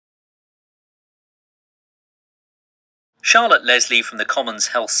Charlotte Leslie from the Commons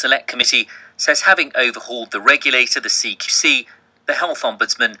Health Select Committee says having overhauled the regulator, the CQC, the Health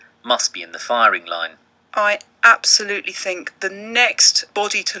Ombudsman must be in the firing line. I absolutely think the next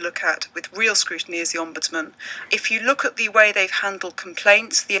body to look at with real scrutiny is the Ombudsman. If you look at the way they've handled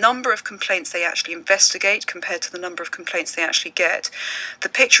complaints, the number of complaints they actually investigate compared to the number of complaints they actually get, the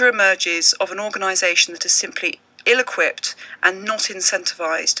picture emerges of an organisation that is simply ill-equipped and not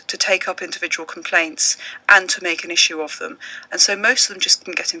incentivised to take up individual complaints and to make an issue of them. And so most of them just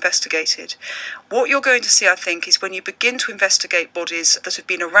didn't get investigated. What you're going to see, I think, is when you begin to investigate bodies that have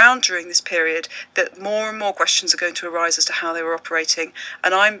been around during this period, that more and more questions are going to arise as to how they were operating.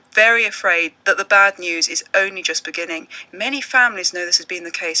 And I'm very afraid that the bad news is only just beginning. Many families know this has been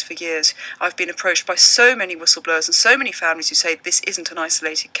the case for years. I've been approached by so many whistleblowers and so many families who say this isn't an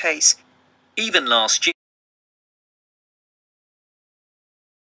isolated case. Even last year,